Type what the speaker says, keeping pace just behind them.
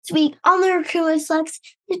This week on the Recruitment Flex,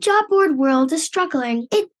 the job board world is struggling.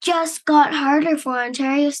 It just got harder for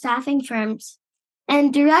Ontario staffing firms.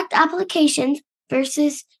 And direct applications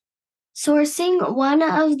versus sourcing one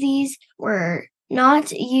of these were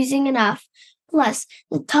not using enough. Plus,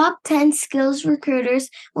 the top 10 skills recruiters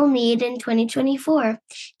will need in 2024.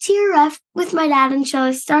 TRF with my dad and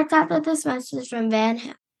Shelley starts out with this message from Van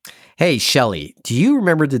Ham. Hey, Shelley, do you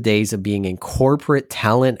remember the days of being in corporate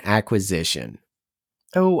talent acquisition?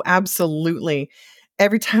 Oh, absolutely.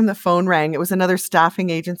 Every time the phone rang, it was another staffing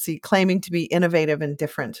agency claiming to be innovative and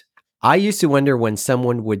different. I used to wonder when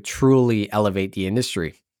someone would truly elevate the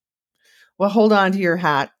industry. Well, hold on to your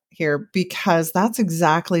hat here, because that's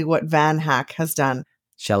exactly what Van Hack has done.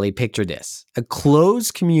 Shelley, picture this. A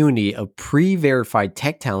closed community of pre-verified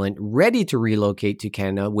tech talent ready to relocate to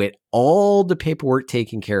Canada with all the paperwork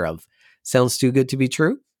taken care of. Sounds too good to be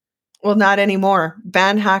true? Well, not anymore.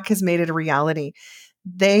 Van Hack has made it a reality.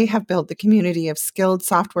 They have built the community of skilled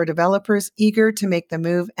software developers eager to make the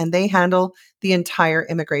move, and they handle the entire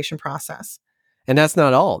immigration process. And that's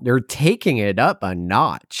not all. They're taking it up a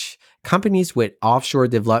notch. Companies with offshore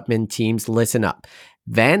development teams, listen up.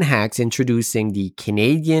 Van Hack's introducing the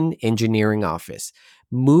Canadian Engineering Office.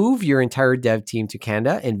 Move your entire dev team to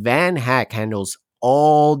Canada, and Van Hack handles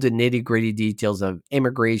all the nitty-gritty details of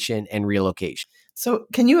immigration and relocation. So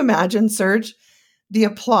can you imagine, Serge, the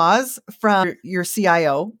applause from your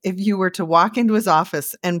CIO if you were to walk into his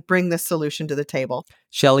office and bring this solution to the table?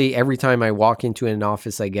 Shelley, every time I walk into an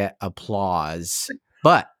office, I get applause.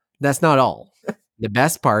 But that's not all. The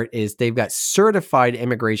best part is they've got certified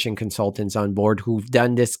immigration consultants on board who've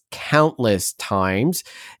done this countless times.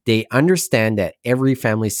 They understand that every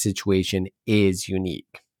family situation is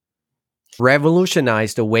unique.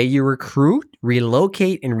 Revolutionize the way you recruit,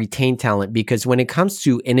 relocate, and retain talent, because when it comes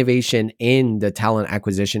to innovation in the talent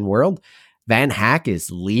acquisition world, Van Hack is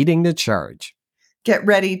leading the charge. Get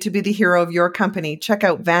ready to be the hero of your company. Check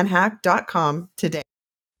out vanhack.com today.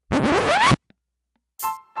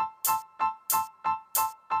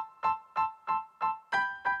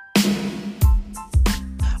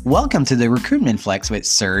 Welcome to the Recruitment Flex with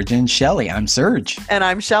Serge and Shelley. I'm Serge. And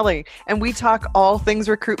I'm Shelley. And we talk all things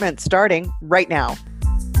recruitment starting right now.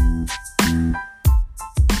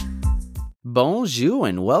 Bonjour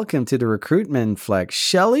and welcome to the Recruitment Flex.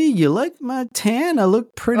 Shelley, you like my tan? I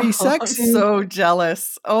look pretty sexy. I'm so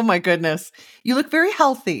jealous. Oh my goodness. You look very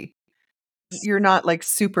healthy. You're not like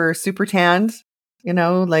super tanned,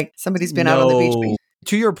 like somebody's been out on the beach.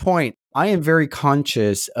 To your point, I am very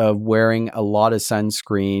conscious of wearing a lot of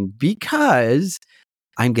sunscreen because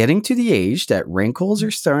I'm getting to the age that wrinkles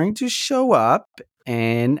are starting to show up,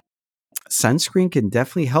 and sunscreen can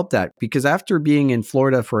definitely help that, because after being in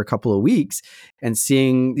Florida for a couple of weeks and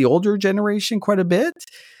seeing the older generation quite a bit,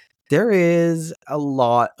 there is a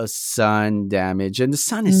lot of sun damage, and the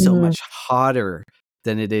sun is so much hotter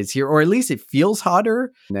than it is here, or at least it feels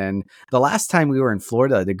hotter. And then the last time we were in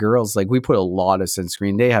Florida, the girls, we put a lot of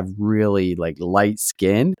sunscreen. They have really light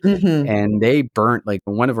skin, and they burnt,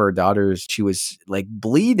 one of our daughters, she was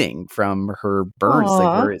bleeding from her burns,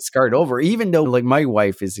 where it scarred over, even though my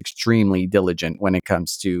wife is extremely diligent when it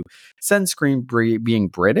comes to sunscreen, being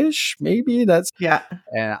British, maybe that's, yeah.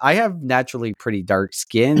 I have naturally pretty dark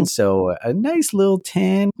skin, so a nice little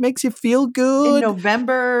tan makes you feel good. In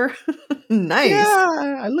November. Nice. Yeah,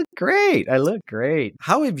 I look great.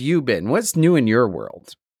 How have you been? What's new in your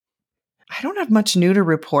world? I don't have much new to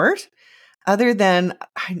report other than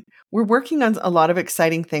we're working on a lot of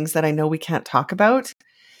exciting things that I know we can't talk about.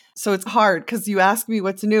 So it's hard because you ask me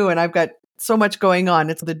what's new and I've got so much going on.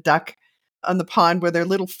 It's the duck on the pond where their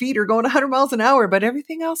little feet are going 100 miles an hour, but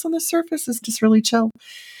everything else on the surface is just really chill.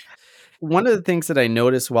 One of the things that I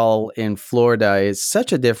noticed while in Florida is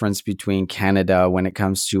such a difference between Canada when it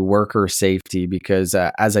comes to worker safety, because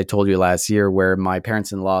as I told you last year, where my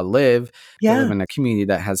parents-in-law live, they live in a community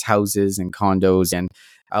that has houses and condos, and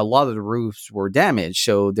a lot of the roofs were damaged.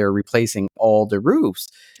 So they're replacing all the roofs.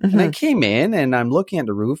 And I came in and I'm looking at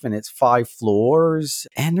the roof, and it's 5 floors,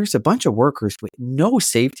 and there's a bunch of workers with no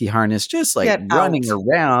safety harness, just running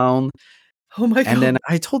around. Oh my God. And then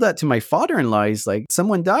I told that to my father-in-law. He's like,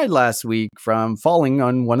 someone died last week from falling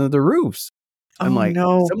on one of the roofs. I'm like,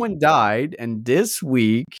 no. Someone died, and this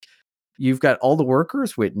week you've got all the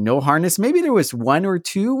workers with no harness. Maybe there was 1 or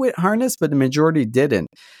 2 with harness, but the majority didn't.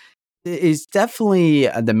 It's definitely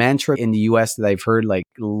the mantra in the US that I've heard,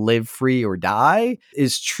 live free or die,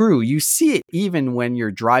 is true. You see it even when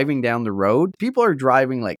you're driving down the road. People are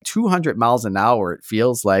driving 200 miles an hour, it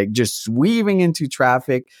feels like, just weaving into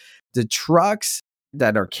traffic. The trucks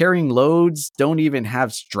that are carrying loads don't even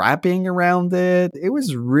have strapping around it. It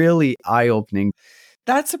was really eye-opening.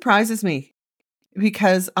 That surprises me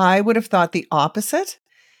because I would have thought the opposite.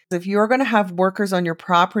 If you're going to have workers on your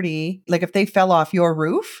property, like if they fell off your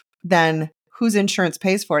roof, then whose insurance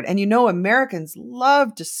pays for it? And Americans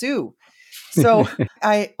love to sue. So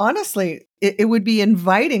I honestly, it would be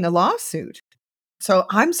inviting a lawsuit. So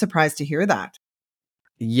I'm surprised to hear that.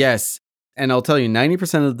 Yes. And I'll tell you,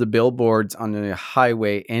 90% of the billboards on the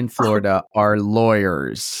highway in Florida are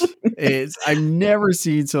lawyers. I've never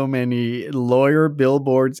seen so many lawyer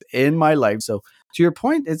billboards in my life. So to your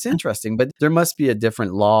point, it's interesting, but there must be a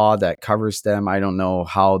different law that covers them. I don't know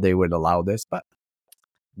how they would allow this, but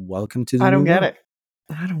welcome to the I new don't get world.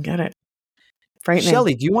 it. I don't get it. Frightening.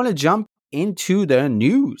 Shelley, do you want to jump into the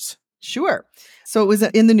news? Sure. So it was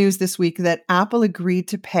in the news this week that Apple agreed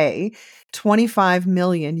to pay 25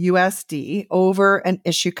 million USD over an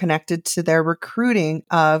issue connected to their recruiting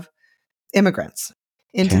of immigrants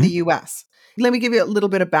into Okay. the US. Let me give you a little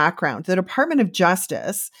bit of background. The Department of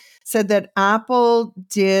Justice said that Apple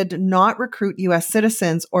did not recruit US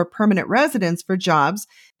citizens or permanent residents for jobs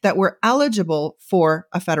that were eligible for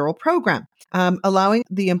a federal program, allowing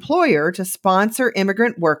the employer to sponsor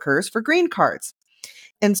immigrant workers for green cards.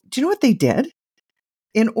 And do you know what they did?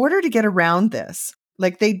 In order to get around this,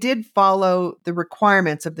 like they did follow the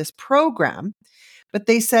requirements of this program, but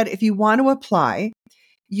they said if you want to apply,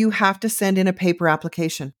 you have to send in a paper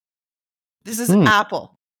application. This is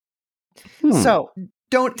Apple. So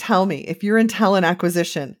don't tell me if you're in talent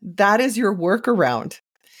acquisition, that is your workaround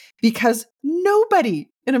because nobody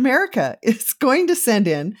in America is going to send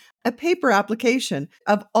in a paper application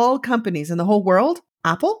of all companies in the whole world.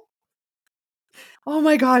 Apple? Oh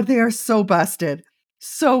my God, they are so busted.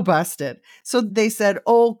 So busted. So they said,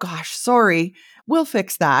 oh gosh, sorry, we'll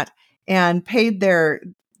fix that, and paid their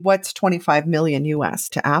what's 25 million US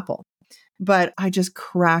to Apple. But I just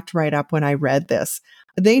cracked right up when I read this.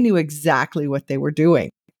 They knew exactly what they were doing.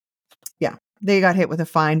 Yeah, they got hit with a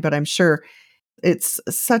fine, but I'm sure it's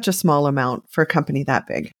such a small amount for a company that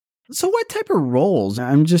big. So what type of roles?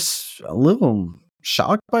 I'm just a little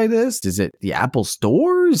shocked by this. Is it the Apple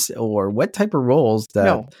stores or what type of roles that?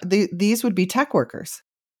 No, these would be tech workers.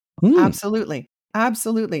 Absolutely.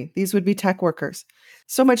 Absolutely. These would be tech workers.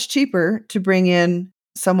 So much cheaper to bring in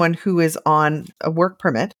someone who is on a work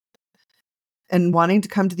permit and wanting to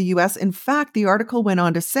come to the US. In fact, the article went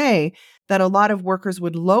on to say that a lot of workers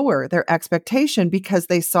would lower their expectation because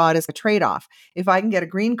they saw it as a trade-off. If I can get a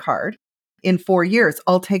green card in 4 years,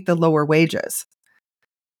 I'll take the lower wages.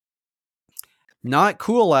 Not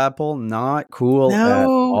cool, Apple. Not cool at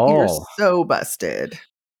No, you're all. so busted.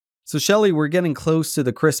 So, Shelley, we're getting close to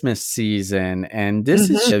the Christmas season, and this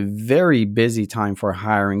is a very busy time for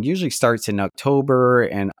hiring. Usually starts in October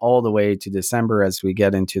and all the way to December as we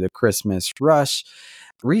get into the Christmas rush.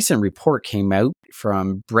 A recent report came out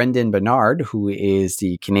from Brendan Bernard, who is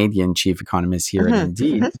the Canadian chief economist here at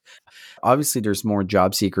Indeed. Obviously, there's more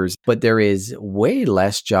job seekers, but there is way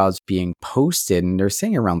less jobs being posted. And they're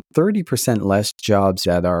saying around 30% less jobs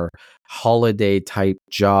that are holiday type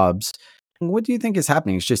jobs. What do you think is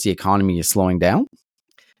happening? It's just the economy is slowing down?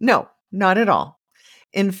 No, not at all.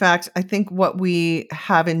 In fact, I think what we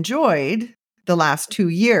have enjoyed the last 2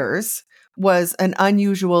 years was an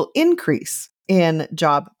unusual increase in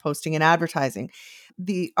job posting and advertising.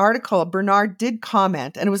 The article, Bernard did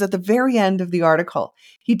comment, and it was at the very end of the article.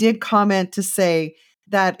 He did comment to say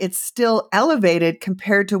that it's still elevated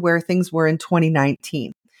compared to where things were in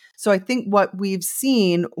 2019. So I think what we've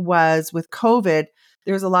seen was with COVID,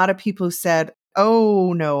 there's a lot of people who said,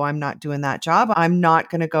 oh, no, I'm not doing that job. I'm not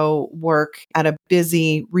going to go work at a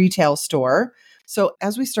busy retail store. So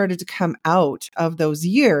as we started to come out of those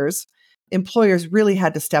years, employers really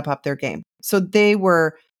had to step up their game. So they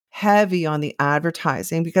were heavy on the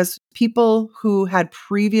advertising because people who had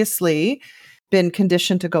previously been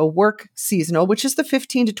conditioned to go work seasonal, which is the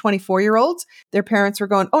 15 to 24-year-olds, their parents were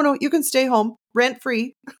going, oh, no, you can stay home rent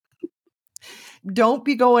free. Don't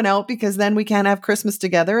be going out because then we can't have Christmas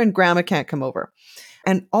together and grandma can't come over.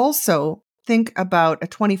 And also think about a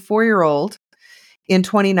 24-year-old in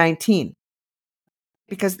 2019,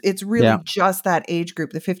 because it's really just that age group,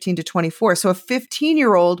 the 15 to 24. So a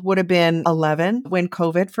 15-year-old would have been 11 when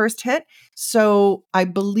COVID first hit. So I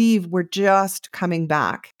believe we're just coming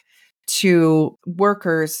back to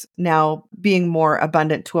workers now being more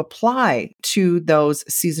abundant to apply to those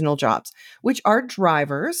seasonal jobs, which are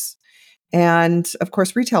drivers, and of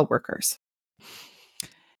course, retail workers.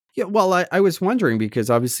 Yeah, well, I was wondering because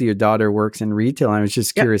obviously your daughter works in retail. I was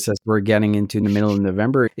just curious as we're getting into the middle of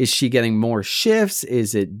November. Is she getting more shifts?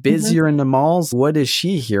 Is it busier in the malls? What is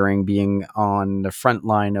she hearing being on the front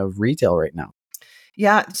line of retail right now?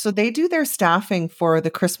 Yeah. So they do their staffing for the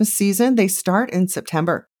Christmas season. They start in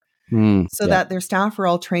September so Yeah. that their staff are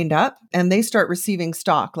all trained up and they start receiving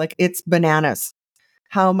stock. Like it's bananas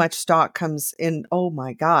how much stock comes in. Oh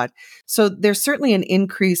my God. So there's certainly an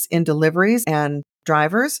increase in deliveries and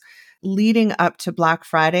drivers leading up to Black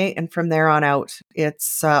Friday. And from there on out,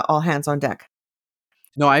 it's all hands on deck.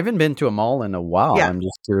 No, I haven't been to a mall in a while. Yeah. I'm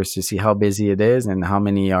just curious to see how busy it is and how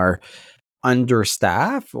many are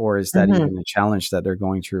understaffed, or is that Mhm. even a challenge that they're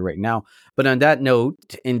going through right now? But on that note,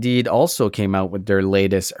 Indeed also came out with their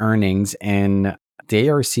latest earnings, and they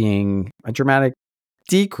are seeing a dramatic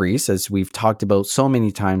decrease, as we've talked about so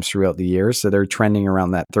many times throughout the year. So they're trending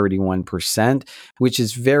around that 31%, which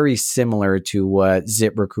is very similar to what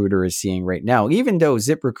ZipRecruiter is seeing right now. Even though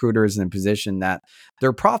ZipRecruiter is in a position that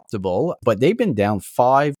they're profitable, but they've been down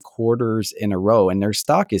 5 quarters in a row and their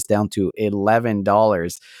stock is down to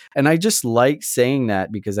 $11. And I just like saying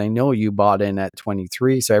that because I know you bought in at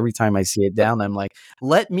 23. So every time I see it down, I'm like,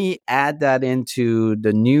 let me add that into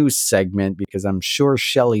the news segment because I'm sure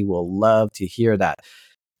Shelly will love to hear that.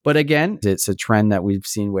 But again, it's a trend that we've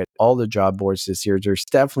seen with all the job boards this year. There's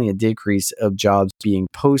definitely a decrease of jobs being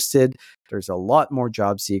posted. There's a lot more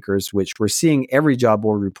job seekers, which we're seeing every job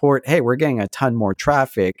board report. Hey, we're getting a ton more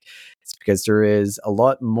traffic. It's because there is a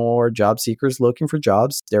lot more job seekers looking for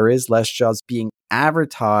jobs. There is less jobs being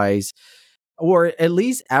advertised, or at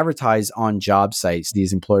least advertised on job sites.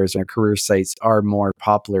 These employers and career sites are more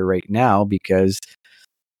popular right now because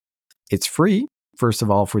it's free, first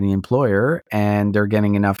of all, for the employer, and they're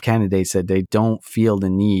getting enough candidates that they don't feel the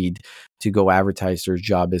need to go advertise their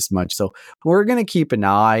job as much. So we're going to keep an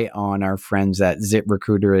eye on our friends at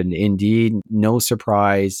ZipRecruiter and Indeed. No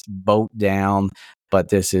surprise, boat down, but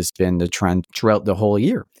this has been the trend throughout the whole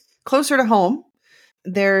year. Closer to home,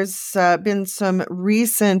 there's been some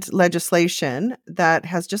recent legislation that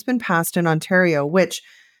has just been passed in Ontario, which,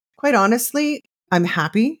 quite honestly, I'm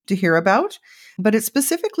happy to hear about, but it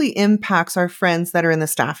specifically impacts our friends that are in the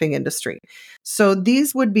staffing industry. So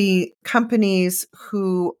these would be companies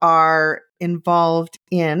who are involved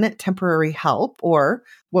in temporary help, or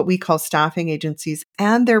what we call staffing agencies,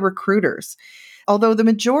 and their recruiters. Although the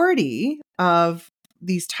majority of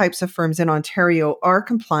these types of firms in Ontario are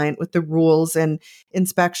compliant with the rules and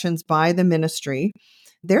inspections by the ministry,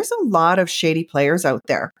 there's a lot of shady players out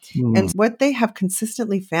there. And what they have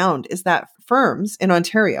consistently found is that firms in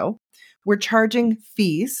Ontario were charging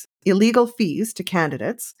fees, illegal fees to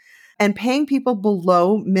candidates, and paying people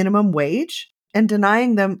below minimum wage and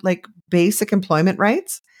denying them like basic employment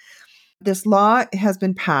rights. This law has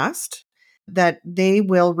been passed that they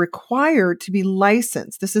will require to be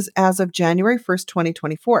licensed. This is as of January 1st,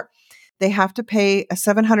 2024. They have to pay a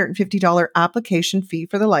 $750 application fee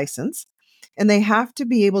for the license, and they have to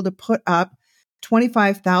be able to put up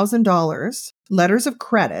 $25,000 letters of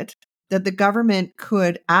credit that the government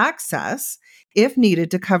could access if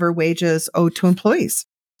needed to cover wages owed to employees.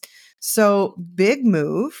 So, big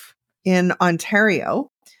move in Ontario.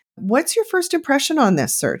 What's your first impression on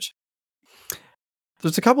this, Serge?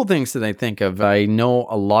 There's a couple things that I think of. I know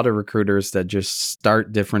a lot of recruiters that just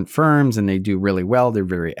start different firms and they do really well. They're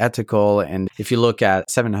very ethical. And if you look at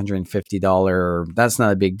 $750, that's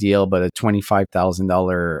not a big deal, but a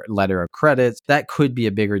 $25,000 letter of credit, that could be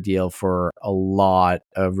a bigger deal for a lot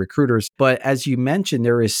of recruiters. But as you mentioned,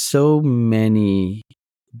 there is so many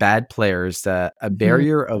bad players that a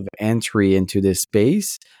barrier of entry into this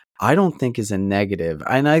space, I don't think is a negative.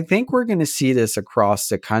 And I think we're going to see this across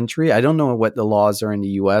the country. I don't know what the laws are in the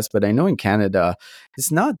US, but I know in Canada,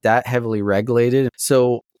 it's not that heavily regulated.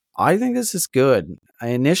 So I think this is good.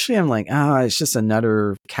 Initially, I'm like, it's just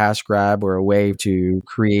another cash grab or a way to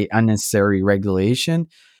create unnecessary regulation.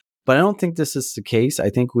 But I don't think this is the case.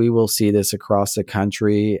 I think we will see this across the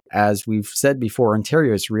country. As we've said before,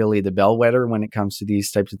 Ontario is really the bellwether when it comes to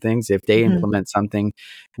these types of things. If they implement something,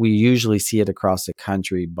 we usually see it across the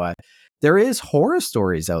country. But there is horror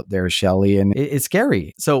stories out there, Shelley, and it's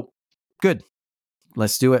scary. So good.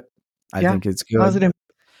 Let's do it. I think it's good. Positive.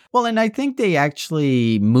 Well, and I think they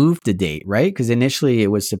actually moved the date, right? Because initially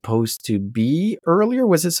it was supposed to be earlier.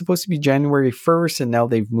 Was it supposed to be January 1st? And now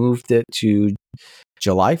they've moved it to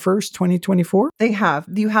July 1st, 2024? They have.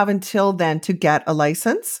 You have until then to get a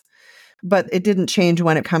license, but it didn't change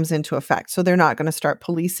when it comes into effect. So they're not going to start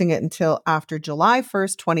policing it until after July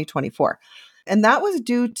 1st, 2024. And that was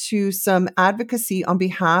due to some advocacy on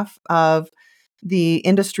behalf of the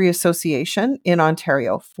Industry Association in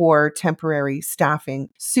Ontario for temporary staffing.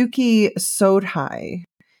 Suki Sodhai.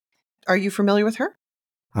 Are you familiar with her?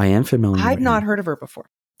 I am familiar I'd with her. not heard of her before.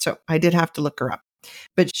 So I did have to look her up.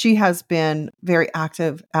 But she has been very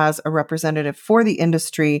active as a representative for the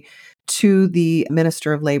industry to the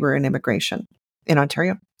Minister of Labour and Immigration in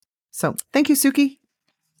Ontario. So thank you, Suki.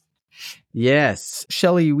 Yes.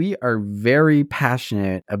 Shelley, we are very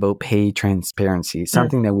passionate about pay transparency,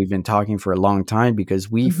 something that we've been talking for a long time because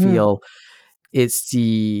we feel it's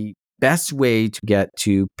the best way to get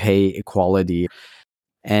to pay equality.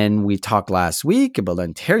 And we talked last week about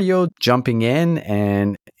Ontario jumping in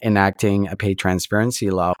and enacting a pay transparency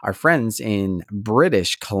law. Our friends in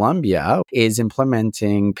British Columbia is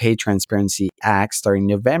implementing Pay Transparency Act starting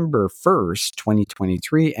November 1st,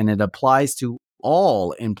 2023, and it applies to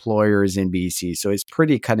all employers in BC. So it's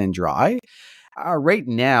pretty cut and dry. Right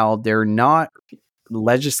now, they're not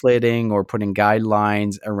legislating or putting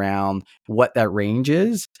guidelines around what that range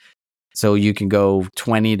is. So you can go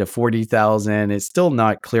 20 to 40,000. It's still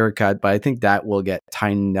not clear cut, but I think that will get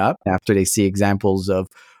tightened up after they see examples of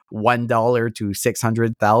 $1 to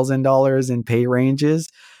 $600,000 in pay ranges.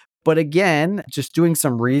 But again, just doing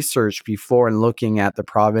some research before and looking at the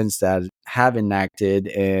province that have enacted,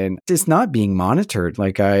 and it's not being monitored.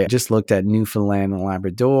 Like I just looked at Newfoundland and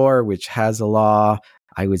Labrador, which has a law.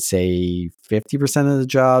 I would say 50% of the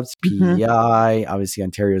jobs, PEI. Obviously,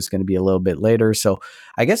 Ontario is going to be a little bit later. So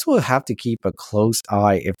I guess we'll have to keep a close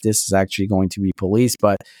eye if this is actually going to be policed.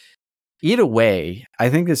 But either way, I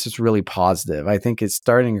think this is really positive. I think it's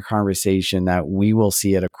starting a conversation that we will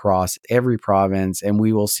see it across every province and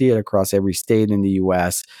we will see it across every state in the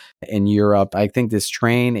US and Europe. I think this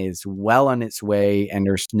train is well on its way and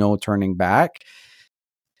there's no turning back.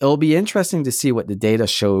 It'll be interesting to see what the data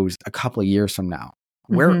shows a couple of years from now.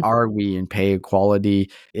 Where are we in pay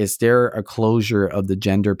equality? Is there a closure of the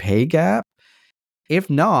gender pay gap? If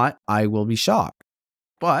not, I will be shocked.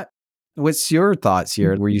 But what's your thoughts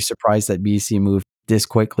here? Were you surprised that BC moved this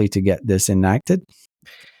quickly to get this enacted?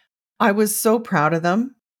 I was so proud of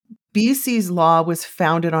them. BC's law was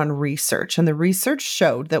founded on research, and the research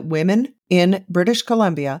showed that women in British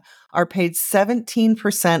Columbia are paid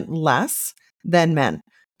 17% less than men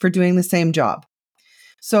for doing the same job.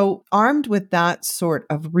 So, armed with that sort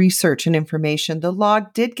of research and information, the law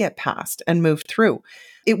did get passed and moved through.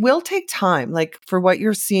 It will take time, like for what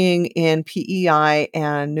you're seeing in PEI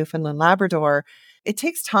and Newfoundland Labrador. It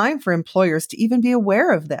takes time for employers to even be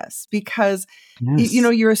aware of this because,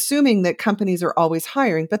 you're assuming that companies are always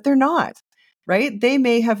hiring, but they're not, right? They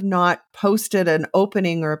may have not posted an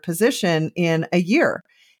opening or a position in a year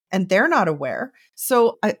and they're not aware.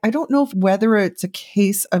 So I don't know whether it's a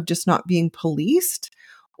case of just not being policed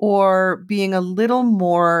or being a little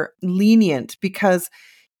more lenient because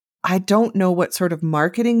I don't know what sort of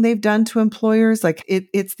marketing they've done to employers. Like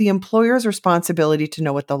it's the employer's responsibility to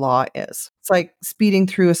know what the law is. It's like speeding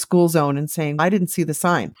through a school zone and saying, I didn't see the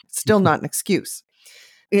sign. Still not an excuse.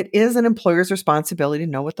 It is an employer's responsibility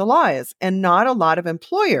to know what the law is. And not a lot of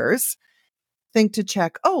employers think to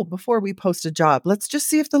check, before we post a job, let's just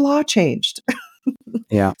see if the law changed.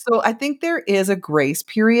 Yeah. So I think there is a grace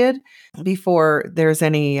period before there's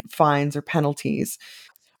any fines or penalties.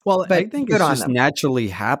 Well, But I think good it's on just them. naturally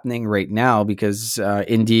happening right now because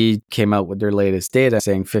Indeed came out with their latest data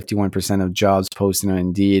saying 51% of jobs posted on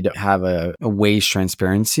Indeed have a wage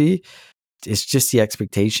transparency. It's just the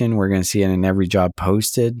expectation. We're going to see it in every job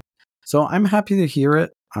posted. So I'm happy to hear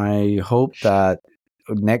it. I hope that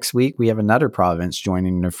next week we have another province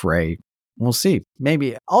joining the fray. We'll see.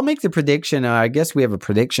 Maybe I'll make the prediction. I guess we have a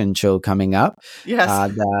prediction show coming up. Yes.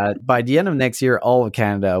 That by the end of next year, all of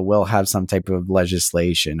Canada will have some type of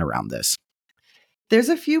legislation around this. There's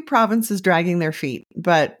a few provinces dragging their feet,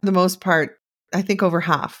 but the most part, I think over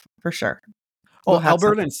half for sure. Oh,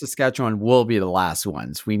 Alberta and Saskatchewan will be the last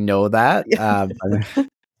ones. We know that.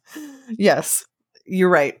 Yes, you're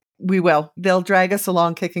right. We will. They'll drag us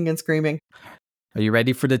along kicking and screaming. Are you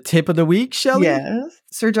ready for the tip of the week, Shelley? Yes.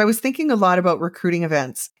 Serge, I was thinking a lot about recruiting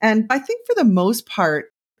events. And I think for the most part,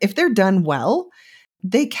 if they're done well,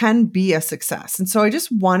 they can be a success. And so I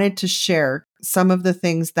just wanted to share some of the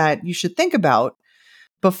things that you should think about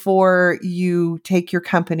before you take your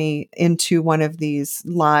company into one of these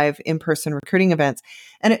live in-person recruiting events.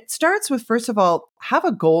 And it starts with, first of all, have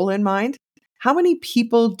a goal in mind. How many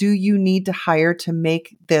people do you need to hire to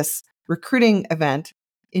make this recruiting event,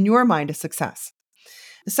 in your mind, a success?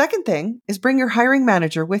 The second thing is bring your hiring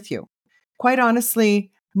manager with you. Quite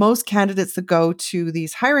honestly, most candidates that go to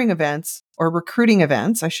these hiring events or recruiting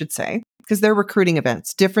events, I should say, because they're recruiting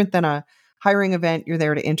events, different than a hiring event, you're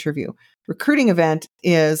there to interview. Recruiting event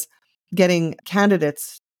is getting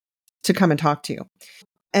candidates to come and talk to you.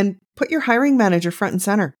 And put your hiring manager front and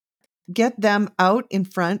center. Get them out in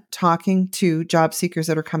front talking to job seekers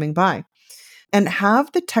that are coming by. and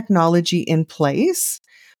have the technology in place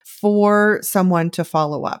for someone to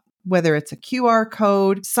follow up, whether it's a QR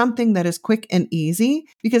code, something that is quick and easy,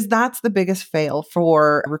 because that's the biggest fail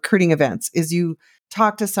for recruiting events is you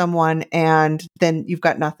talk to someone and then you've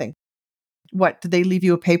got nothing. What, did they leave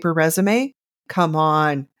you a paper resume? Come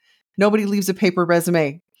on. Nobody leaves a paper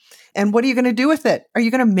resume. And what are you going to do with it? Are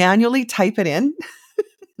you going to manually type it in?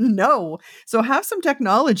 No. So have some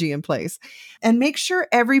technology in place and make sure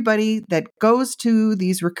everybody that goes to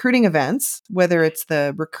these recruiting events, whether it's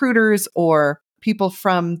the recruiters or people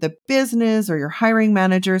from the business or your hiring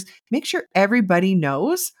managers, make sure everybody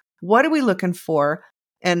knows what are we looking for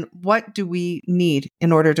and what do we need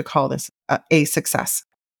in order to call this a success.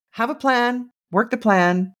 Have a plan, work the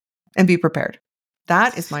plan, and be prepared.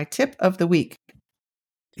 That is my tip of the week.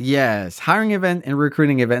 Yes, hiring event and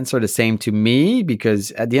recruiting events are the same to me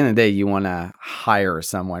because at the end of the day, you want to hire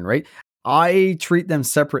someone, right? I treat them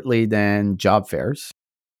separately than job fairs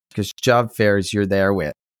because job fairs, you're there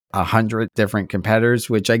with 100 different competitors,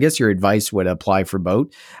 which I guess your advice would apply for both.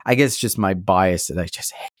 I guess just my bias that I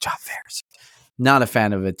just hate job fairs. Not a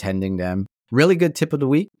fan of attending them. Really good tip of the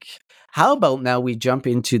week. How about now we jump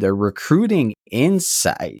into the recruiting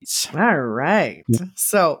insights? All right.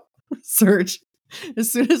 So, Serge,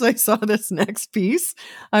 as soon as I saw this next piece,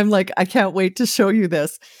 I'm like, I can't wait to show you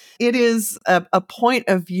this. It is a point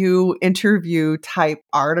of view interview type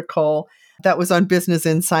article that was on Business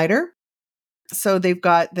Insider. So they've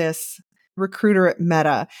got this recruiter at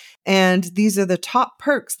Meta, and these are the top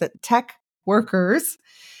perks that tech workers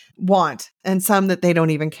want and some that they don't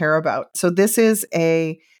even care about. So this is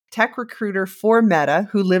a tech recruiter for Meta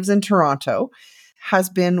who lives in Toronto, has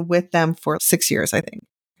been with them for 6 years, I think,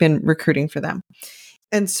 been recruiting for them.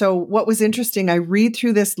 And so what was interesting, I read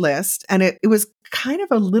through this list and it was kind of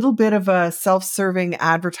a little bit of a self-serving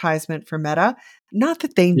advertisement for Meta. Not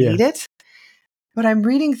that they need it, but I'm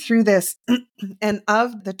reading through this and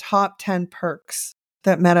of the top 10 perks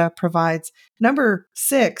that Meta provides, number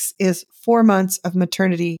 6 is 4 months of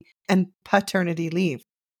maternity and paternity leave.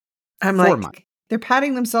 I'm 4 like, months. they're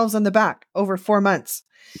patting themselves on the back over 4 months.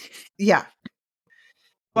 Yeah.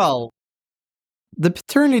 Well, the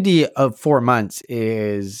paternity of 4 months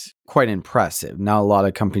is quite impressive. Not a lot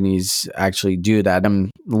of companies actually do that.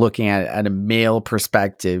 I'm looking at a male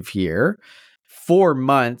perspective here. 4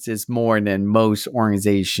 months is more than most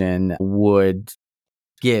organization would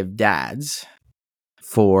give dads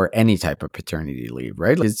for any type of paternity leave,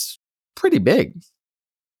 right? It's pretty big.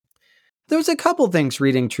 There's a couple things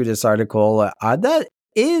reading through this article that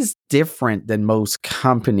is different than most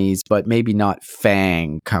companies, but maybe not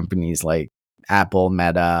FANG companies like Apple,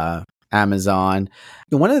 Meta, Amazon.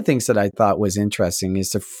 And one of the things that I thought was interesting is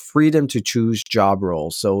the freedom to choose job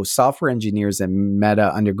roles. So software engineers at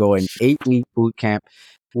Meta undergo an 8-week boot camp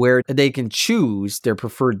where they can choose their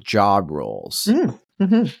preferred job roles.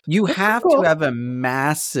 You That's have cool. to have a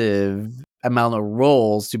massive amount of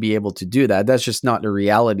roles to be able to do that. That's just not the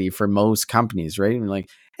reality for most companies, right? And like,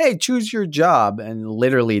 hey, choose your job. And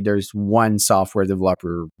literally there's one software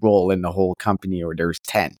developer role in the whole company, or there's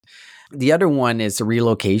 10. The other one is a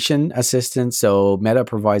relocation assistance. So Meta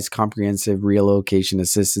provides comprehensive relocation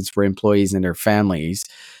assistance for employees and their families.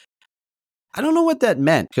 I don't know what that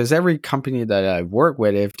meant because every company that I've worked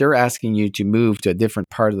with, if they're asking you to move to a different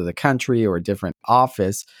part of the country or a different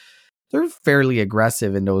office, they're fairly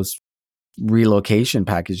aggressive in those relocation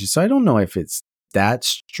packages. So I don't know if it's that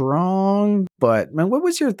strong, but man, what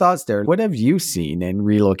was your thoughts there? What have you seen in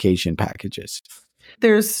relocation packages?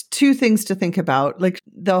 There's two things to think about. Like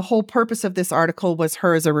the whole purpose of this article was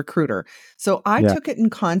her as a recruiter. So I took it in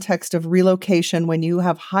context of relocation when you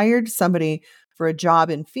have hired somebody for a job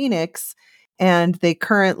in Phoenix and they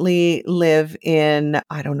currently live in,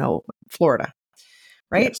 I don't know, Florida.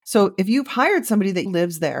 Right. Yes. So if you've hired somebody that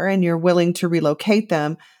lives there and you're willing to relocate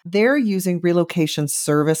them, they're using relocation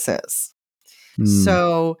services.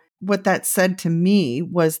 So what that said to me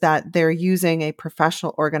was that they're using a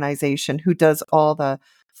professional organization who does all the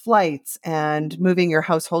flights and moving your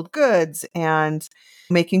household goods and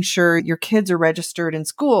making sure your kids are registered in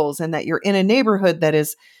schools and that you're in a neighborhood that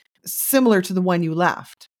is similar to the one you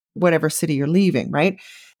left, whatever city you're leaving, right?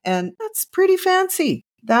 And that's pretty fancy.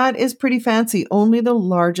 That is pretty fancy. Only the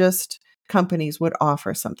largest companies would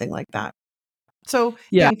offer something like that. So,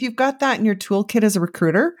 Yeah. if you've got that in your toolkit as a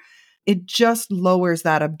recruiter, it just lowers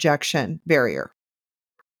that objection barrier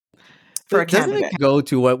for a Doesn't candidate. it go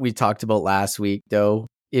to what we talked about last week, though?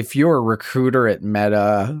 If you're a recruiter at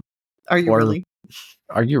Meta, Are you really?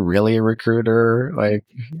 Are you really a recruiter? Like,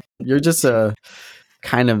 you're just a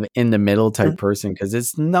kind of in the middle type person because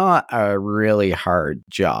it's not a really hard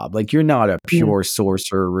job. Like, you're not a pure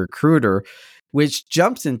sourcer recruiter. which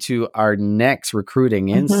jumps into our next recruiting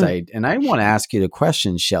insight. And I want to ask you the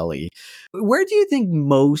question, Shelley. Where do you think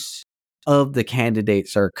most of the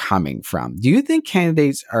candidates are coming from? Do you think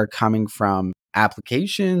candidates are coming from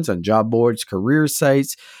applications on job boards, career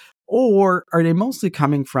sites, or are they mostly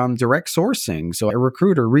coming from direct sourcing? So a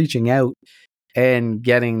recruiter reaching out and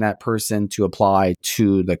getting that person to apply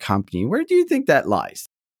to the company. Where do you think that lies?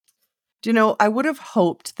 Do you know, I would have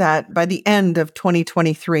hoped that by the end of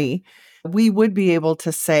 2023, we would be able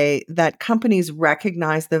to say that companies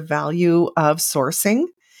recognize the value of sourcing,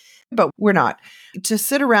 but we're not. To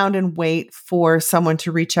sit around and wait for someone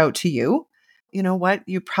to reach out to you, you know what?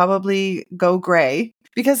 You probably go gray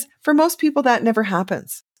because for most people, that never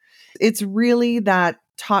happens. It's really that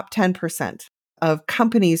top 10% of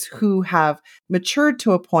companies who have matured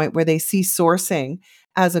to a point where they see sourcing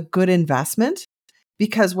as a good investment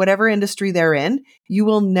because whatever industry they're in, you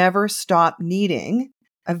will never stop needing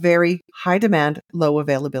a very high demand, low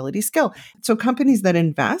availability skill. So companies that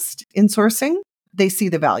invest in sourcing, they see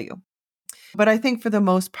the value. But I think for the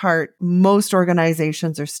most part, most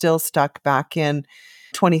organizations are still stuck back in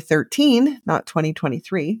 2013, not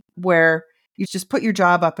 2023, where you just put your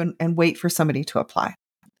job up and wait for somebody to apply.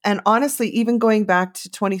 And honestly, even going back to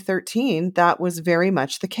 2013, that was very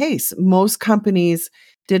much the case. Most companies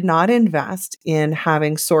did not invest in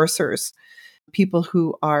having sourcers, people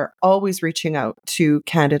who are always reaching out to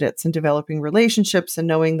candidates and developing relationships and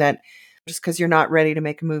knowing that just because you're not ready to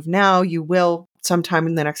make a move now, you will sometime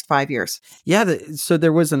in the next 5 years. Yeah. So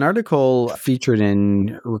there was an article featured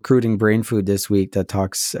in Recruiting Brain Food this week that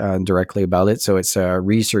talks directly about it. So it's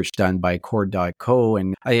research done by Cord.co.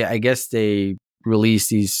 And I guess they release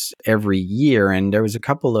these every year. And there was a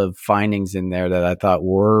couple of findings in there that I thought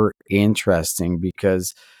were interesting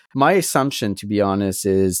because my assumption, to be honest,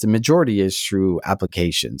 is the majority is through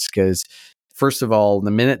applications because first of all, the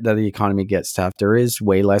minute that the economy gets tough, there is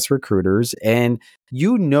way less recruiters. And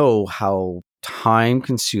you know how time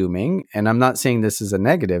consuming, and I'm not saying this is a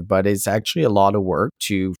negative, but it's actually a lot of work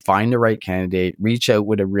to find the right candidate, reach out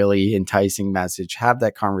with a really enticing message, have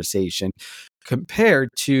that conversation compared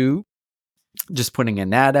to just putting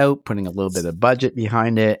an ad out, putting a little bit of budget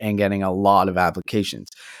behind it and getting a lot of applications.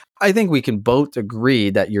 I think we can both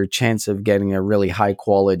agree that your chance of getting a really high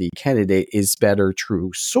quality candidate is better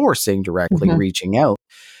through sourcing directly, reaching out.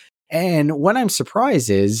 And what I'm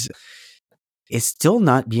surprised is it's still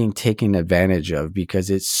not being taken advantage of because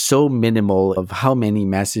it's so minimal of how many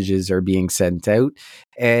messages are being sent out.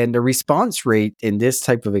 And the response rate in this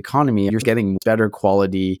type of economy, you're getting better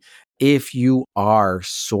quality if you are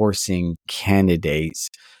sourcing candidates.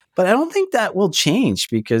 But I don't think that will change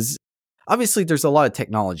because obviously there's a lot of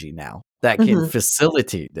technology now that can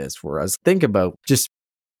facilitate this for us. Think about just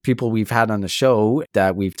people we've had on the show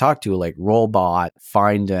that we've talked to, like Rollbot,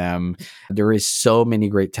 Find Them. There is so many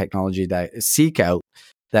great technology that Seek Out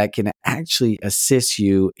that can actually assist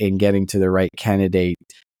you in getting to the right candidate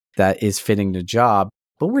that is fitting the job.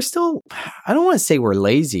 But we're still, I don't want to say we're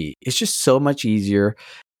lazy. It's just so much easier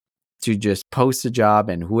to just post a job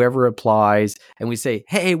and whoever applies and we say,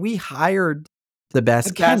 hey, we hired the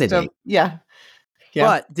best candidate. Yeah.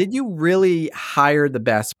 But did you really hire the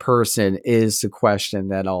best person is the question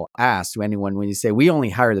that I'll ask to anyone when you say we only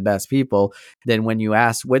hire the best people. Then when you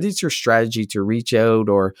ask, what is your strategy to reach out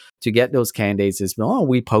or to get those candidates is, oh,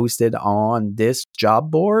 we posted on this job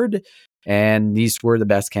board and these were the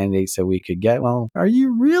best candidates that we could get. Well, are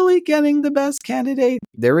you really getting the best candidate?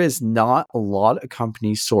 There is not a lot of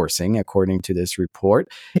companies sourcing, according to this report.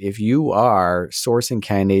 If you are sourcing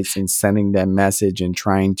candidates and sending them message and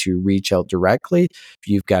trying to reach out directly,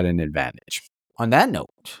 you've got an advantage. On that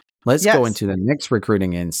note, let's go into the next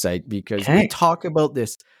recruiting insight because we talk about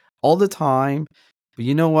this all the time. But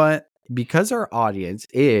you know what? Because our audience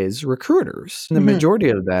is recruiters, the majority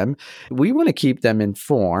of them, we want to keep them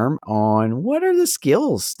informed on what are the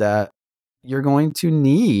skills that you're going to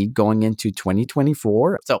need going into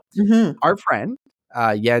 2024. So our friend,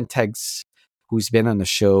 Jan Tegs, who's been on the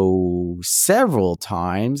show several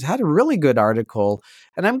times, had a really good article.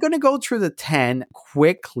 And I'm going to go through the 10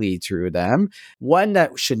 quickly through them. One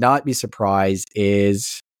that should not be surprised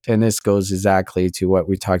is, and this goes exactly to what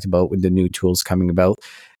we talked about with the new tools coming about,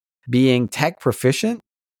 being tech proficient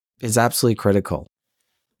is absolutely critical.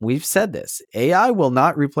 We've said this. AI will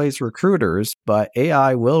not replace recruiters, but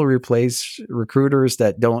AI will replace recruiters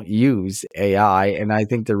that don't use AI. And I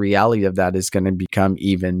think the reality of that is going to become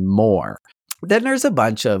even more. Then there's a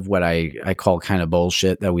bunch of what I call kind of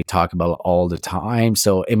bullshit that we talk about all the time.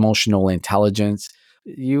 So emotional intelligence,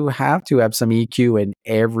 you have to have some EQ in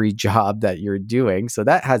every job that you're doing. So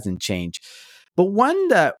that hasn't changed. But one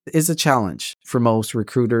that is a challenge for most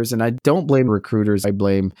recruiters, and I don't blame recruiters, I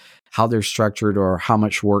blame how they're structured or how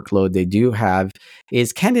much workload they do have,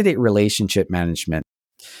 is candidate relationship management.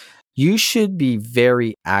 You should be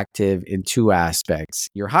very active in two aspects,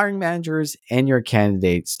 your hiring managers and your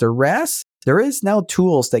candidates. The rest, there is now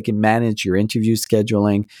tools that can manage your interview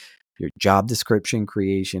scheduling, your job description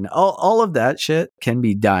creation, all of that shit can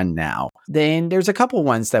be done now. Then there's a couple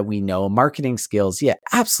ones that we know. Marketing skills. Yeah,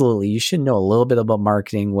 absolutely. You should know a little bit about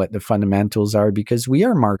marketing, what the fundamentals are, because we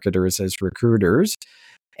are marketers as recruiters.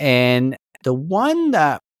 And the one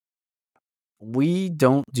that we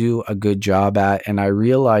don't do a good job at, and I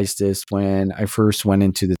realized this when I first went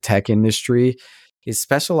into the tech industry, is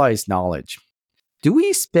specialized knowledge. Do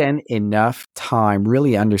we spend enough time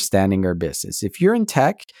really understanding our business? If you're in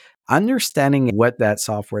tech, understanding what that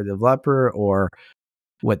software developer or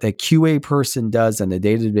what the QA person does on a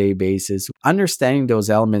day-to-day basis, understanding those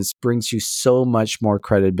elements brings you so much more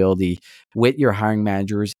credibility with your hiring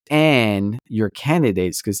managers and your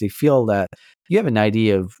candidates because they feel that you have an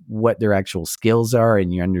idea of what their actual skills are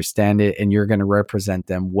and you understand it and you're going to represent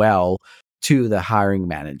them well to the hiring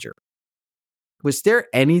manager. Was there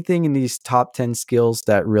anything in these top 10 skills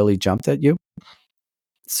that really jumped at you?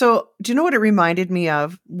 So, do you know what it reminded me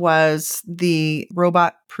of was the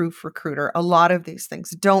robot proof recruiter? A lot of these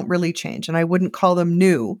things don't really change, and I wouldn't call them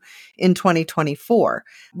new in 2024.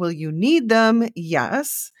 Will you need them?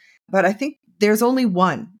 Yes. But I think there's only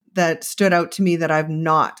one that stood out to me that I've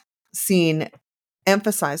not seen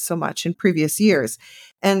emphasized so much in previous years.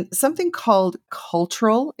 And something called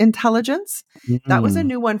cultural intelligence. That was a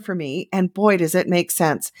new one for me. And boy, does it make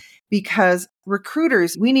sense because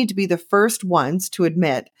recruiters, we need to be the first ones to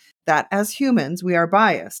admit that as humans, we are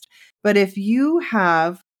biased. But if you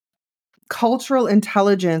have cultural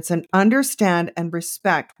intelligence and understand and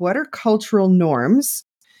respect what are cultural norms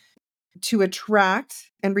to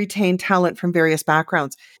attract and retain talent from various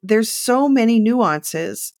backgrounds. There's so many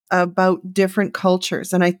nuances about different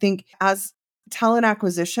cultures. And I think as talent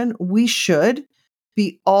acquisition, we should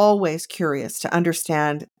be always curious to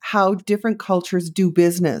understand how different cultures do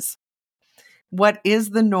business. What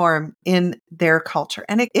is the norm in their culture?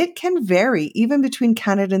 And it can vary even between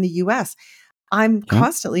Canada and the US. I'm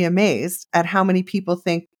constantly amazed at how many people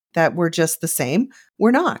think that we're just the same.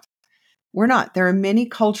 We're not. We're not. There are many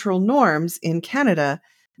cultural norms in Canada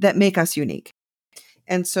that make us unique.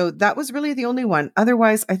 And so that was really the only one.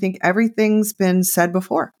 Otherwise, I think everything's been said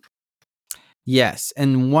before. Yes.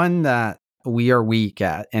 And one that we are weak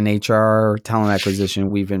at in HR talent acquisition,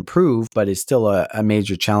 we've improved, but it's still a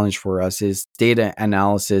major challenge for us is data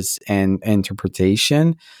analysis and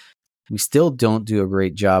interpretation. We still don't do a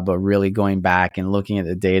great job of really going back and looking at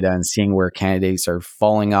the data and seeing where candidates are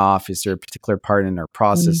falling off. Is there a particular part in our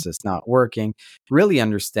process that's not working? Really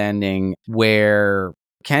understanding where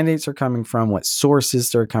candidates are coming from, what sources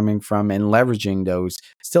they're coming from, and leveraging those.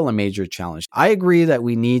 Still a major challenge. I agree that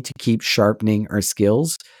we need to keep sharpening our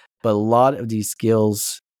skills, but a lot of these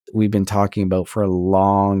skills we've been talking about for a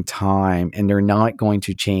long time, and they're not going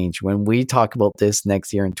to change. When we talk about this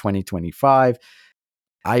next year in 2025,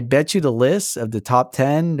 I bet you the list of the top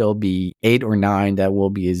 10, there'll be 8 or 9 that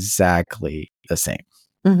will be exactly the same.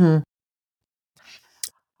 Mm-hmm.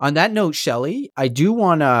 On that note, Shelley, I do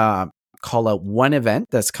want to call out one event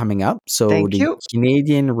that's coming up. So Thank the you.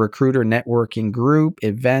 Canadian Recruiter Networking Group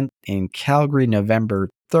event in Calgary, November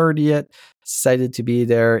 30th. Excited to be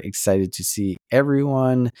there. Excited to see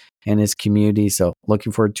everyone in his community. So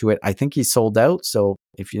looking forward to it. I think he's sold out. So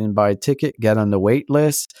if you didn't buy a ticket, get on the wait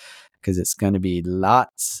list, because it's going to be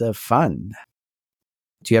lots of fun.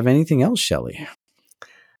 Do you have anything else, Shelley?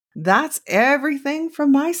 That's everything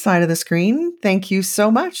from my side of the screen. Thank you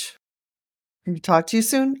so much. Talk to you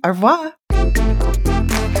soon. Au revoir.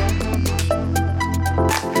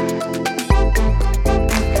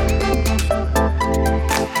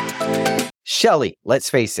 Shelley,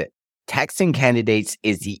 let's face it, texting candidates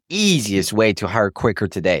is the easiest way to hire quicker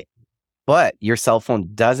today. But your cell phone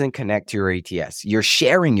doesn't connect to your ATS. You're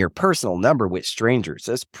sharing your personal number with strangers.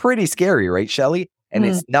 That's pretty scary, right, Shelley? And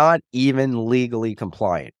it's not even legally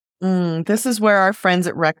compliant. This is where our friends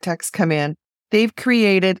at RecText come in. They've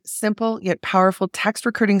created simple yet powerful text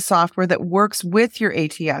recruiting software that works with your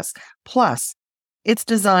ATS. Plus, it's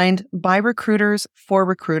designed by recruiters for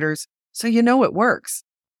recruiters, so you know it works.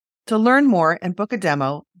 To learn more and book a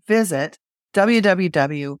demo, visit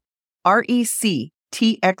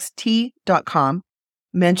www.rectxt.com,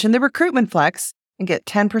 mention the Recruitment Flex, and get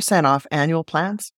 10% off annual plans.